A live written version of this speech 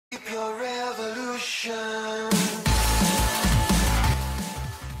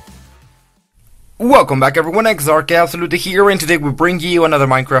Welcome back everyone, Xark Absolute here, and today we bring you another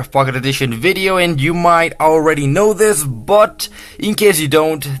Minecraft Pocket Edition video. And you might already know this, but in case you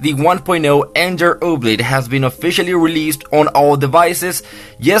don't, the 1.0 Ender Oblate has been officially released on all devices.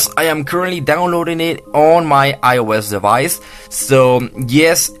 Yes, I am currently downloading it on my iOS device. So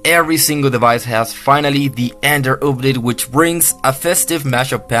yes, every single device has finally the Ender Oblate, which brings a festive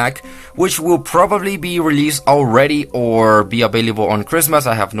mashup pack, which will probably be released already or be available on Christmas.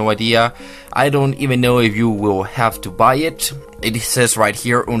 I have no idea. I don't even know if you will have to buy it. It says right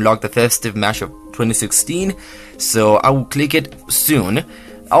here, unlock the festive mashup 2016, so I will click it soon.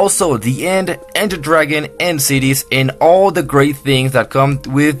 Also, the end, Ender Dragon, end cities, and all the great things that come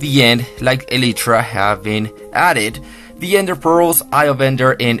with the end, like Elytra, have been added. The Ender Pearls, Eye of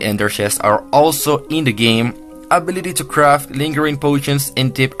Ender, and Ender Chest are also in the game. Ability to craft lingering potions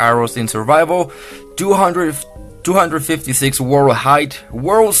and tip arrows in survival. 256 world height,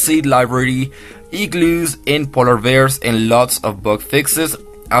 world seed library, igloos and polar bears, and lots of bug fixes,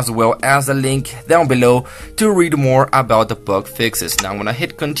 as well as a link down below to read more about the bug fixes. Now I'm gonna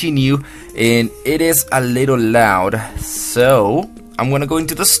hit continue, and it is a little loud, so I'm gonna go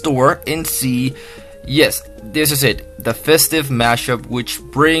into the store and see. Yes, this is it, the festive mashup, which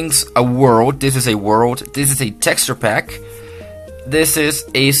brings a world. This is a world, this is a texture pack, this is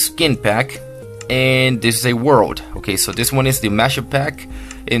a skin pack, and this is a world. Okay, so this one is the mashup pack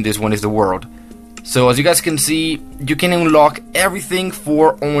and this one is the world. So as you guys can see, you can unlock everything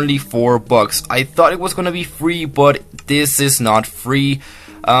for only $4. I thought it was gonna be free, but this is not free.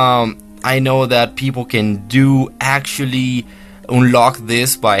 I know that people can actually unlock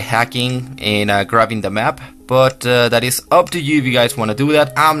this by hacking and grabbing the map, but that is up to you if you guys want to do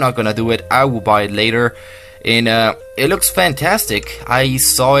that. I'm not gonna do it. I will buy it later, and it looks fantastic. I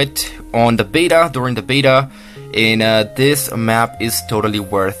saw it on the beta, during the beta, and this map is totally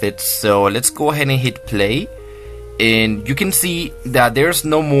worth it. So let's go ahead and hit play, and you can see that there's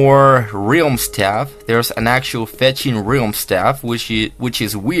no more realm staff. There's an actual fetching realm staff, which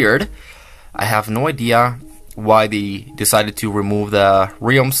is weird. I have no idea why they decided to remove the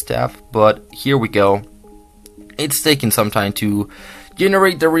realm staff, but here we go. It's taking some time to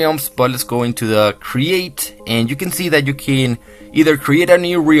generate the realms, but let's go into the create, and you can see that you can either create a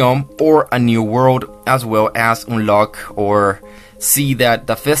new realm or a new world, as well as unlock or see that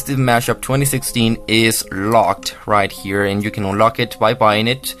the festive mashup 2016 is locked right here, and you can unlock it by buying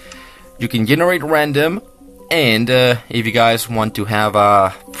it. You can generate random, and if you guys want to have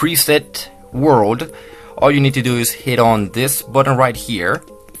a preset world, all you need to do is hit on this button right here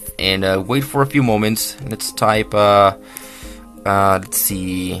and wait for a few moments. Let's type let's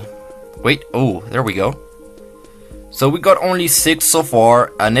see, wait, oh, there we go. So we got only 6 so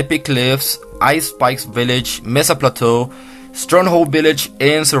far: an Epic Cliffs, Ice Spikes Village, Mesa Plateau, Stronghold Village,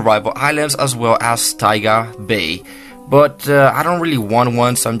 and Survival Islands, as well as Taiga Bay. But I don't really want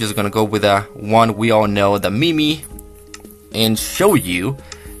one, so I'm just gonna go with the one we all know, the Mimi, and show you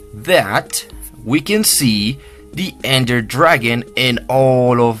that we can see the Ender Dragon and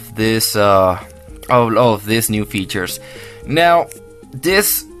all of this new features. Now,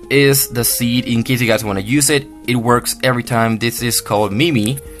 this is the seed in case you guys want to use it. It works every time. This is called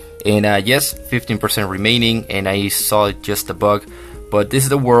Mimi, and yes, 15% remaining, and I saw just a bug, but this is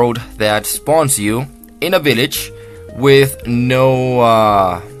the world that spawns you in a village with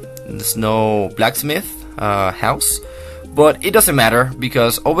no blacksmith house, but it doesn't matter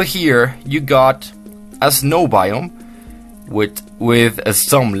because over here you got a snow biome with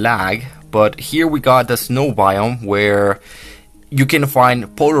some lag. But here we got the snow biome where you can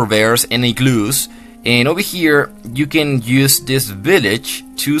find polar bears and igloos, and over here you can use this village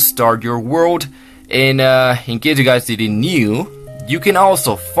to start your world. And in case you guys didn't know, you can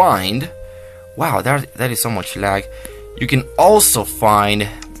also find, wow, that is so much lag. You can also find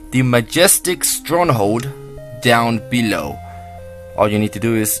the majestic stronghold down below. All you need to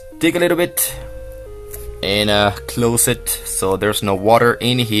do is dig a little bit and close it so there's no water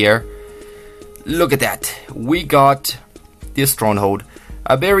in here. Look at that, we got this stronghold,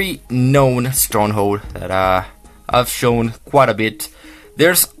 a very known stronghold that I've shown quite a bit.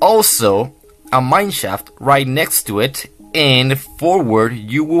 There's also a mineshaft right next to it, and forward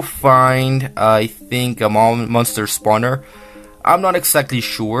you will find, I think, a monster spawner. I'm not exactly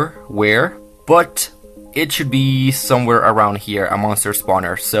sure where, but it should be somewhere around here, a monster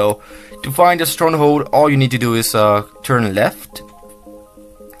spawner. So to find a stronghold, all you need to do is turn left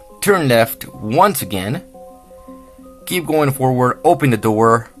once again, keep going forward, open the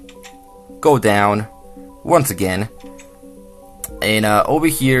door, go down once again, and over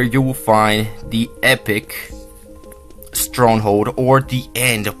here you will find the epic stronghold or the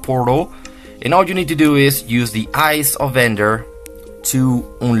end portal, and all you need to do is use the Eyes of Ender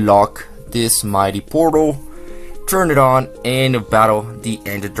to unlock this mighty portal, turn it on, and battle the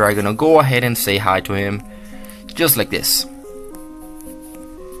Ender Dragon. I'll go ahead and say hi to him just like this.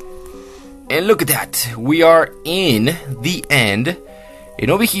 And look at that, we are in the end,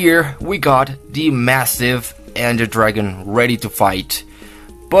 and over here we got the massive Ender Dragon ready to fight.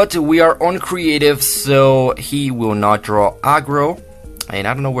 But we are on creative, so he will not draw aggro, and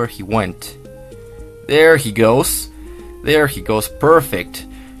I don't know where he went. There he goes. There he goes, perfect.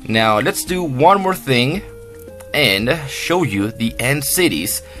 Now let's do one more thing and show you the end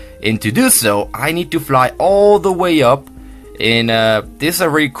cities. And to do so, I need to fly all the way up. And this is a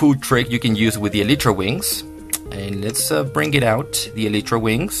really cool trick you can use with the Elytra wings. And let's bring it out, the Elytra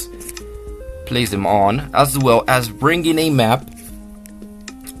wings. Place them on, as well as bring in a map.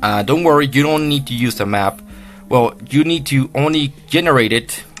 Don't worry, you don't need to use a map. Well, you need to only generate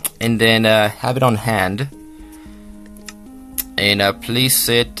it and then have it on hand. And place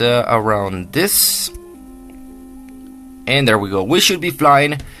it around this. And there we go. We should be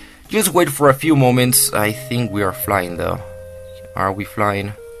flying. Just wait for a few moments. I think we are flying though. Are we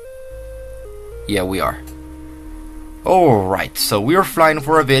flying? Yeah, we are. Alright, so we are flying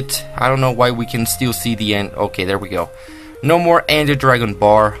for a bit. I don't know why we can still see the end. Okay, there we go. No more Ender Dragon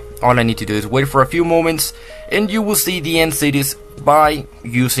bar. All I need to do is wait for a few moments and you will see the end cities by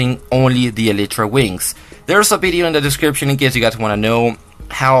using only the Elytra wings. There's a video in the description in case you guys want to know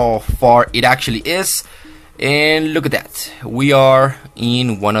how far it actually is. And look at that, we are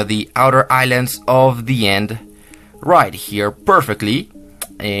in one of the outer islands of the end right here perfectly.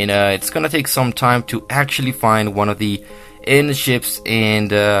 And it's gonna take some time to actually find one of the end ships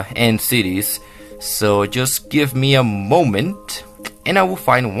and end cities. So just give me a moment and I will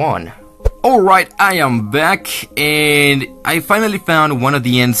find one. Alright, I am back and I finally found one of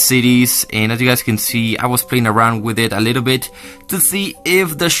the end cities, and as you guys can see, I was playing around with it a little bit to see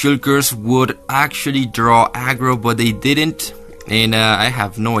if the shulkers would actually draw aggro, but they didn't, and I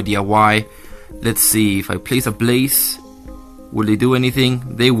have no idea why. Let's see, if I place a blaze, will they do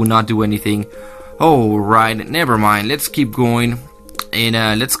anything? They will not do anything. Alright, never mind, let's keep going,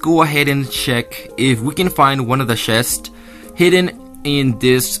 and let's go ahead and check if we can find one of the chests hidden in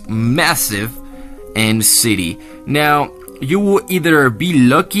this massive end city. Now you will either be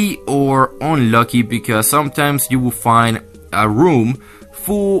lucky or unlucky, because sometimes you will find a room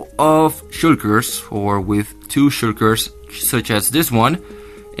full of shulkers or with 2 shulkers such as this one,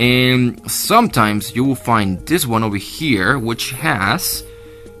 and sometimes you will find this one over here which has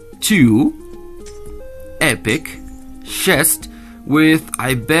 2 epic chests with,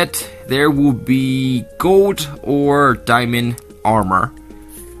 I bet there will be gold or diamond armor.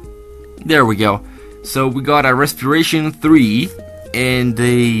 There we go. So we got a respiration 3 and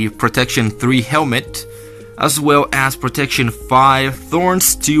a protection 3 helmet, as well as protection 5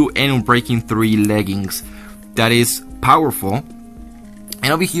 thorns 2 and unbreaking 3 leggings. That is powerful.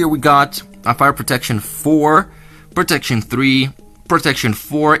 And over here we got a fire protection 4, protection 3, protection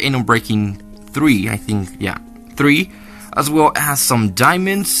 4 and unbreaking 3, I think, yeah, 3, as well as some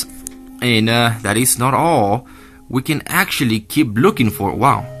diamonds. And that is not all. We can actually keep looking for.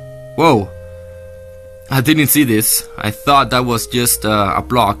 Wow. Whoa. I didn't see this. I thought that was just a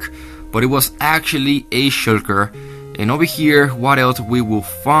block, but it was actually a shulker. And over here, what else we will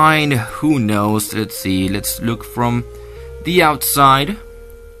find? Who knows? Let's see. Let's look from the outside.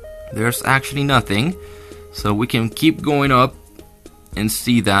 There's actually nothing. So we can keep going up and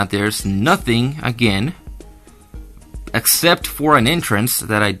see that there's nothing again, except for an entrance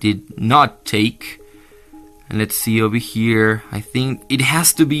that I did not take. And let's see over here, I think it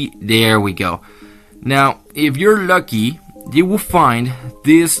has to be, there we go. Now, if you're lucky, you will find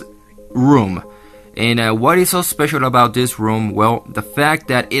this room. And what is so special about this room? Well, the fact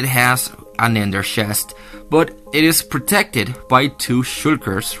that it has an ender chest, but it is protected by 2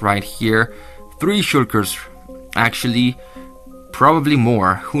 shulkers right here. 3 shulkers, actually, probably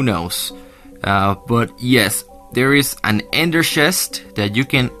more, who knows. But yes, there is an ender chest that you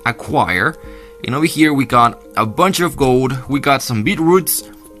can acquire. And over here we got a bunch of gold, we got some beetroots,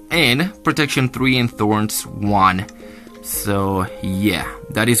 and protection 3 and thorns 1. So yeah,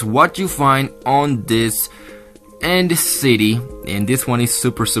 that is what you find on this end city, and this one is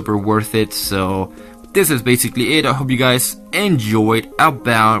super worth it. So this is basically it. I hope you guys enjoyed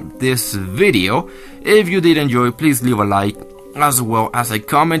about this video. If you did enjoy, please leave a like, as well as a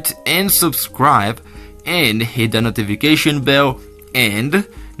comment and subscribe, and hit the notification bell. And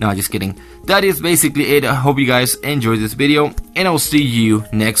no, just kidding. that is basically it. I hope you guys enjoyed this video, and I'll see you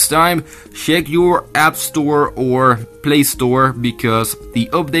next time. Check your App Store or Play Store because the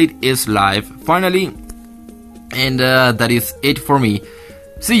update is live finally. And that is it for me.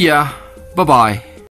 See ya. Bye bye.